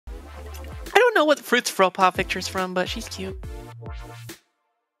know what Fruit's profile picture's from, but she's cute.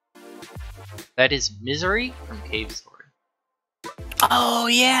 That is Misery from Cave Story. Oh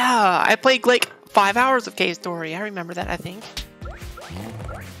yeah, I played like 5 hours of Cave Story. I remember that. I think.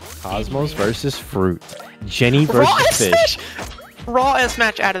 Cosmos versus Fruit. Jenny versus Fish. Raw S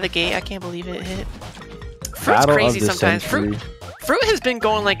match out of the gate. I can't believe it hit. Fruit's Battle crazy of the sometimes. century. Fruit has been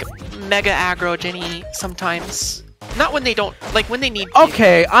going like mega aggro Jenny sometimes. Not when they don't, like when they need.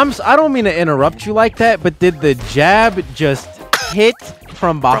 Okay, I don't mean to interrupt you like that, but did the jab just hit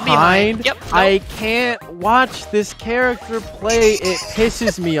from behind? Yep. Nope. I can't watch this character play. It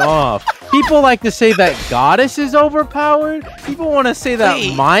pisses me off. People like to say that Goddess is overpowered. People want to say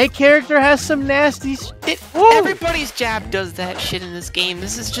that my character has some nasty everybody's jab does that shit in this game.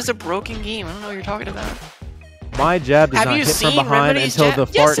 This is just a broken game. I don't know what you're talking about. My jab does not hit from behind until the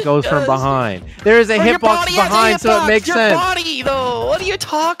fart goes from behind. There is a hitbox behind, so it makes sense. Your body, though. What are you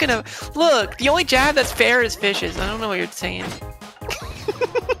talking about? Look, the only jab that's fair is Fish's. I don't know what you're saying.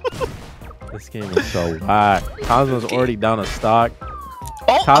 This game is so whack. Cosmos already down a stock.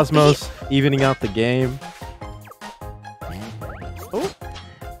 Cosmos evening out the game. Oh.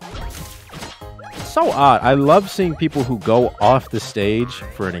 So odd. I love seeing people who go off the stage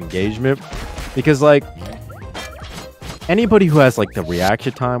for an engagement because, like, anybody who has like the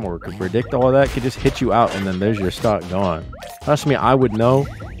reaction time or could predict all of that could just hit you out and then there's your stock gone. Trust me, I would know.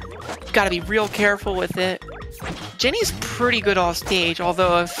 Gotta be real careful with it. Jenny's pretty good off stage,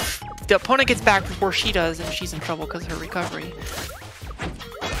 although if the opponent gets back before she does, then she's in trouble because of her recovery.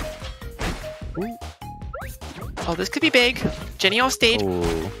 Ooh. Oh, this could be big. Jenny off stage.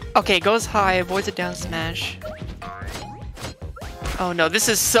 Ooh. Okay, goes high, avoids a down smash. Oh no, this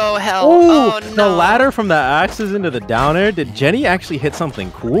is so hell. Ooh, oh no. The ladder from the axes into the down air. Did Jenny actually hit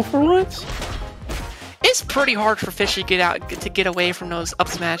something cool for once? It's pretty hard for Fish to get away from those up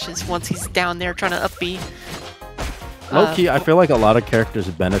smashes once he's down there trying to up B. Low-key, I feel like a lot of characters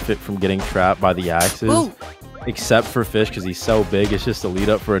benefit from getting trapped by the axes, except for Fish because he's so big. It's just a lead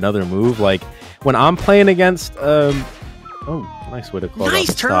up for another move. Like when I'm playing against, oh, nice way to call it.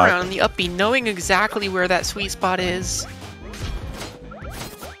 Nice turnaround on the up B, knowing exactly where that sweet spot is.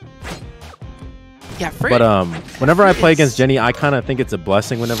 Yeah, but whenever I play against Jenny, I kind of think it's a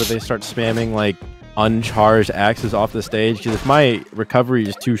blessing whenever they start spamming like uncharged axes off the stage. Because if my recovery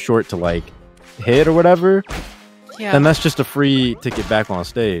is too short to like hit or whatever, then that's just a free ticket back on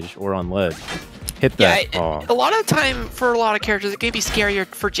stage or on ledge. Hit that. Yeah, a lot of the time for a lot of characters, it can be scarier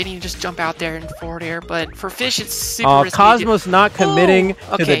for Jenny to just jump out there and forward air. But for Fish, it's super risky. Cosmos not committing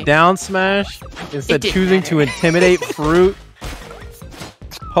to the down smash, instead choosing to intimidate Fruit.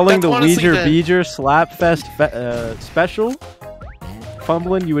 Pulling the Weezer Beeger Slapfest special.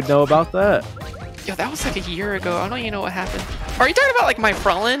 Fumbling, you would know about that. Yo, that was like a year ago. I don't even know what happened. Are you talking about like my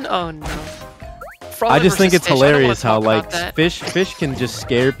Frolin? Oh no. I just think it's hilarious how like Fish can just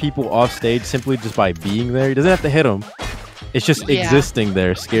scare people off stage simply just by being there. He doesn't have to hit them. It's just existing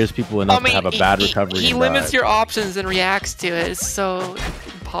there scares people enough to have a bad recovery. He limits your options and reacts to it. It's so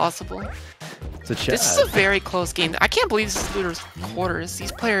impossible. This is a very close game. I can't believe this is losers quarters.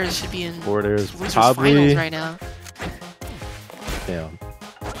 These players should be in quarters, losers finals right now. Damn.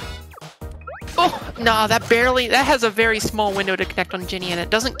 Oh no, that has a very small window to connect on Jenny, and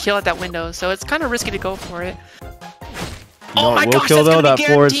it doesn't kill at that window, so it's kind of risky to go for it. Oh my gosh, kill though, that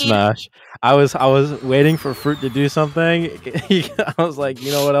forward smash. I was waiting for Fruit to do something. I was like,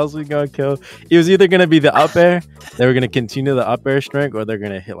 you know what else we gonna kill? It was either gonna be the up air, they were gonna continue the up air strength, or they're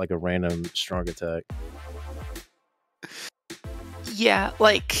gonna hit like a random strong attack. Yeah,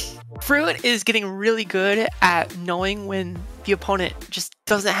 like Fruit is getting really good at knowing when the opponent just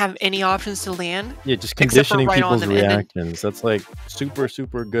doesn't have any options to land. Yeah, just conditioning people's reactions. That's like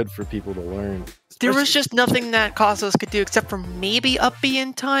super good for people to learn. There was just nothing that Cosmos could do except for maybe up B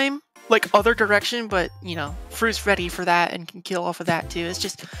in time, like other direction, but you know, Fruit's ready for that and can kill off of that too. It's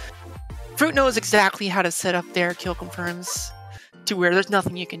just Fruit knows exactly how to set up their kill confirms to where there's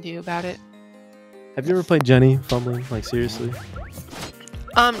nothing you can do about it. Have you ever played Jenny fumbling? Like seriously?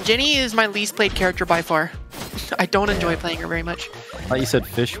 Jenny is my least played character by far. I don't enjoy playing her very much. I thought you said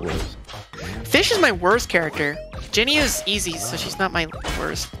Fish was. Fish is my worst character. Jenny is easy, so she's not my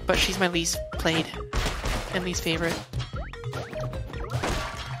worst, but she's my least played and least favorite.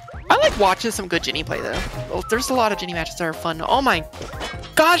 I like watching some good Jenny play though. Well, there's a lot of Jenny matches that are fun. Oh my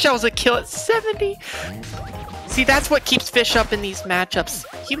gosh, that was a kill at 70! See, that's what keeps Fish up in these matchups.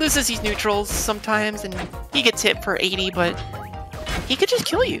 He loses these neutrals sometimes, and he gets hit for 80, but he could just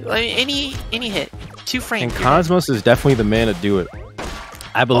kill you. I mean, any hit. 2 frames. And Cosmos is definitely the man to do it.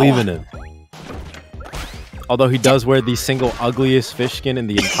 I believe in him. Although he does wear the single ugliest fish skin in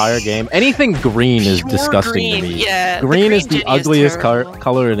the entire game. Anything green is Pure disgusting to green, me. yeah, the Green green is the Ginny is ugliest terrible.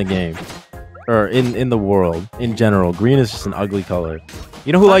 color in the game. Or in the world, in general. Green is just an ugly color.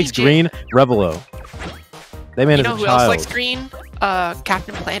 You know who likes green? Revelo. They made You as know a who else child. likes green?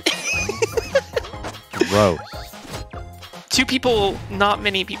 Captain Planet. Gross. Two people not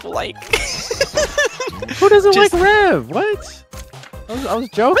many people like. Who doesn't Just- like Rev? What? I was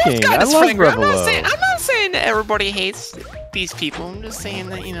joking. Rev's got I his love finger. I'm Revelo. not saying that everybody hates these people. I'm just saying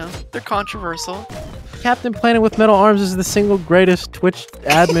that, you know, they're controversial. Captain Planet with metal arms is the single greatest Twitch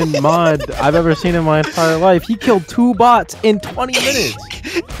admin mod I've ever seen in my entire life. He killed 2 bots in 20 minutes.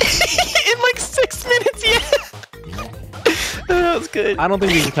 In like 6 minutes, yeah. That was good. I don't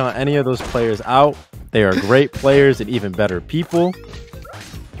think we can count any of those players out. They are great players and even better people.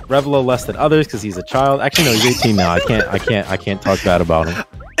 Revelo less than others because he's a child. Actually, no, he's 18 now. I can't talk bad about him.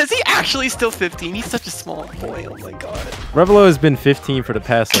 Is he actually still 15? He's such a small boy. Oh my god. Revelo has been 15 for the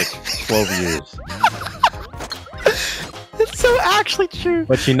past like 12 years. That's so actually true.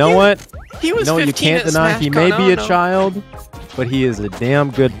 But you know what? He was You know what you 15 can't at deny? He may SmashCon, be I a don't know. child, but he is a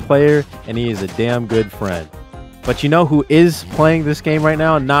damn good player and he is a damn good friend. But you know who is playing this game right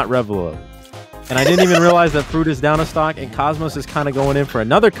now? Not Revelo. And I didn't even realize that Fruit is down a stock and Cosmos is kind of going in for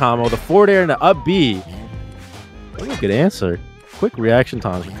another combo. The forward air and the up B. Ooh, good answer. Quick reaction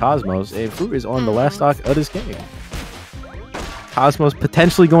times from Cosmos. And Fruit is on the last stock of this game. Cosmos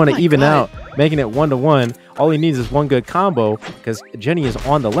potentially going to even out, making it 1-1. All he needs is one good combo because Jenny is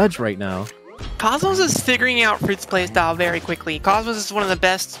on the ledge right now. Cosmos is figuring out Fruit's playstyle very quickly. Cosmos is one of the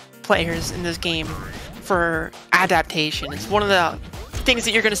best players in this game for adaptation. It's one of the things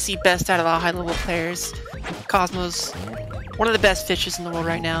that you're going to see best out of the high-level players. Cosmos, one of the best fishes in the world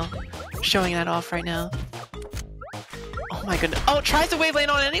right now. Showing that off right now. Oh my goodness. Oh, tries to wave lane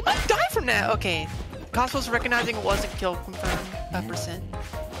on anybody. Die from that. Okay. Cosmos recognizing it wasn't kill confirmed. %.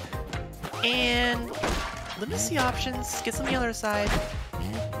 And let me see options. Gets on the other side.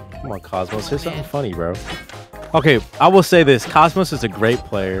 Come on, Cosmos. Here's something funny, bro. Okay, I will say this. Cosmos is a great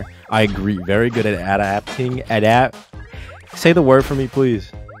player. I agree. Very good at adapting. Say the word for me,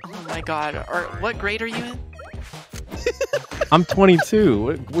 please. Oh my god. What grade are you in? I'm 22.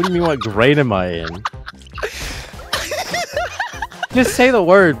 What do you mean, what grade am I in? Just say the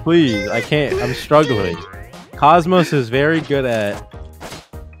word, please. I can't. I'm struggling. Cosmos is very good at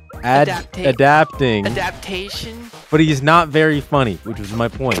adapting, Adaptation. but he's not very funny, which was my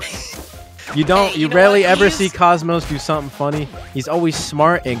point. You Hey, you know rarely what? ever He's- see Cosmos do something funny. He's always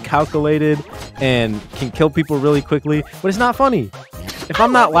smart and calculated and can kill people really quickly, but it's not funny. If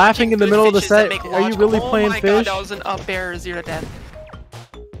I'm not laughing in the middle of the set, are you really playing Oh my fish? god, that was an up air 0 to death.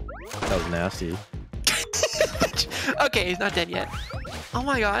 That was nasty. Okay, he's not dead yet. Oh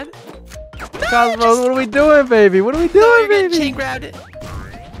my god. Cosmos, what are we doing, baby? What are we No, doing, you're getting baby? chain grabbed.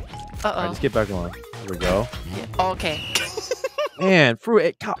 Alright, Uh-oh. let's get back on. Here we go. Yeah, okay. Man,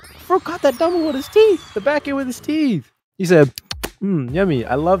 Fruit caught that double with his teeth. The back air with his teeth. He said, yummy.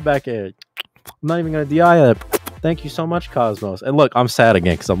 I love back air. I'm not even going to DI it. Thank you so much, Cosmos. And look, I'm sad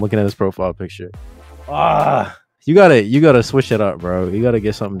again because I'm looking at his profile picture. You gotta switch it up, bro. You gotta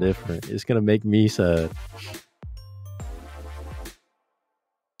get something different. It's gonna make me sad.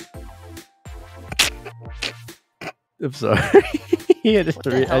 I'm sorry. I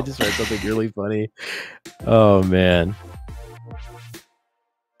just read something really funny. Oh man.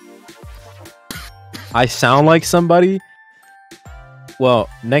 I sound like somebody. Well,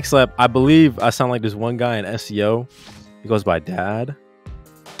 next lap, I believe I sound like this one guy in SEO. He goes by Dad.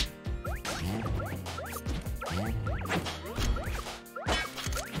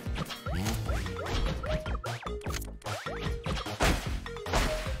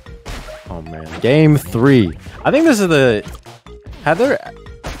 Oh man, game 3. I think this is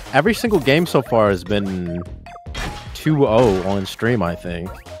every single game so far has been 2-0 on stream, I think.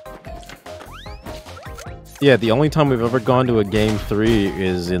 Yeah, the only time we've ever gone to a game 3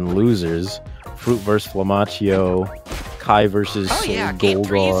 is in losers. Fruit versus Flamaccio, Kai versus Oh yeah, game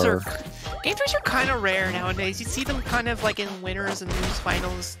threes Golgar. are kind of rare nowadays. You see them kind of like in winners and lose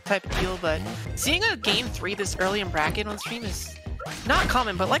finals type of deal, but seeing a game 3 this early in bracket on stream is not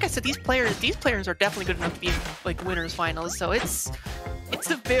common. But like I said, these players are definitely good enough to be in like winners finals. So it's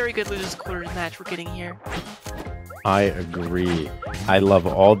a very good losers quarters match we're getting here. I agree. I love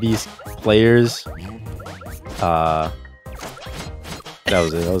all these players. That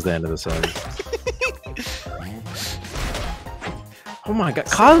was it. That was the end of the sentence. Oh my god,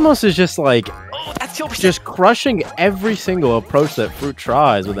 Cosmos is just like Oh, that's kill percent. just crushing every single approach that Fruit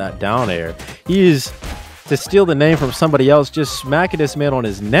tries with that down air. He is, to steal the name from somebody else, just smacking this man on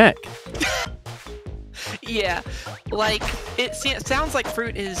his neck. Yeah, like it sounds like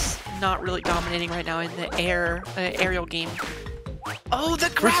Fruit is not really dominating right now in the aerial game. Oh, the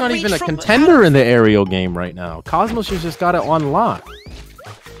grab Fruit's not even a from contender in the aerial game right now. Cosmos has just got it on lock.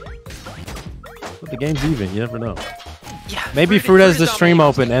 But the game's even. You never know. Yeah, Maybe Fruit has the is stream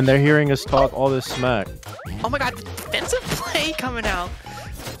dominating. open and they're hearing us talk all this smack. Oh my god, the defensive play coming out.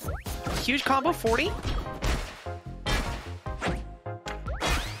 Huge combo 40.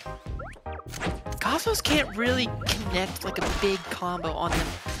 Cosmos can't really connect like a big combo on them.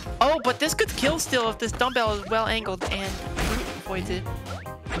 Oh, but this could kill still if this dumbbell is well angled and Fruit avoids it.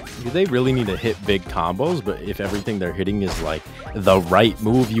 Do they really need to hit big combos? But if everything they're hitting is like the right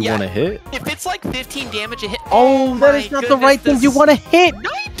move you want to hit? If it's like 15 damage a hit. Oh, that is not the right thing you want to hit!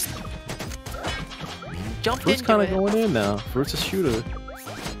 Nice! Jumped Fruit's into kind it. of going in now. Fruit's a shooter.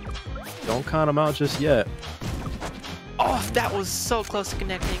 Don't count him out just yet. Oh, that was so close to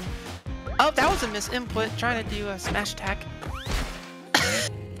connecting. Oh, that was a misinput. Trying to do a smash attack.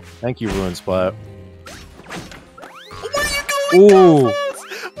 Thank you, Ruin Splat. Where are you going, Ooh.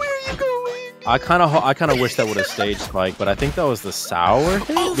 Cosmos? Where are you going? I kind of wish that would have stage spike, but I think that was the sour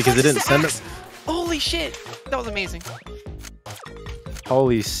hit Oh, because it Flex is didn't the send axe. it. Holy shit. That was amazing.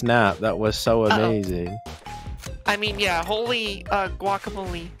 Holy snap, that was so amazing. I mean, yeah, holy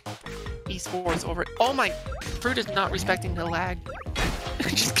guacamole esports over. Oh my, Fruit is not respecting the lag.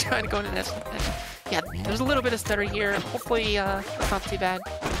 Just trying to go into this. Yeah, there's a little bit of stutter here. Hopefully, it's not too bad.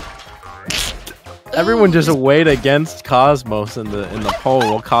 Everyone Ooh, just this- weighed against Cosmos in the poll.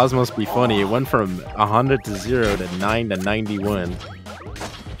 Will Cosmos be funny? It went from 100 to 0 to 9 to 91.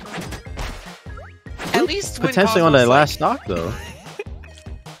 At least when Potentially on Cosmos, that like, last stock though.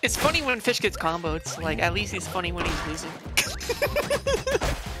 It's funny when Fish gets comboed. It's like, at least he's funny when he's losing.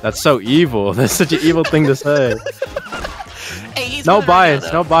 That's so evil. That's such an evil thing to say. Hey, he's No winning right bias,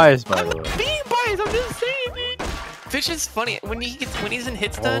 now, no though. bias by I'm the way. being biased, I'm just saying, dude. Fish is funny when he's in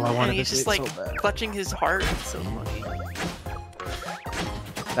hit stun I wanted and he's to just say it like so bad. clutching his heart. It's so funny.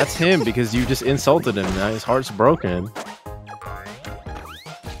 That's him because you just insulted him. Now his heart's broken.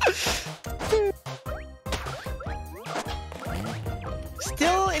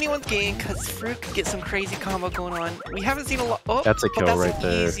 Still anyone's game because Fruit could get some crazy combo going on. We haven't seen a lot. Oh, That's a but kill that's right an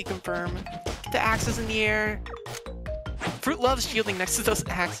there. Easy confirm. Get the axes in the air. Fruit loves shielding next to those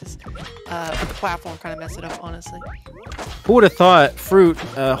axes, but the platform kind of messed it up, honestly. Who would have thought Fruit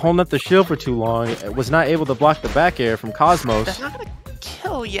holding up the shield for too long was not able to block the back air from Cosmos? That's not gonna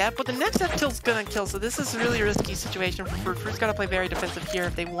kill yet, but the next F till's gonna kill, so this is a really risky situation for Fruit. Fruit's gotta play very defensive here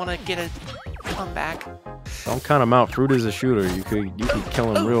if they want to get a comeback. Don't count him out. Fruit is a shooter. You could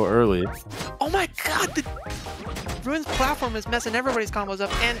kill him real early. Oh my god, the Ruin's platform is messing everybody's combos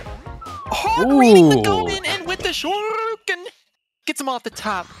up, and hard reading the Ooh. golden and with the shuriken gets him off the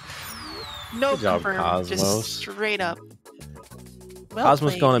top. No Good job, confirm, Cosmos. just straight up. Well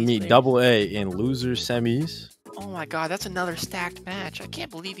Cosmos played, gonna these meet players. Double A in loser semis. Oh my god, that's another stacked match. I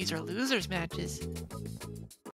can't believe these are losers matches.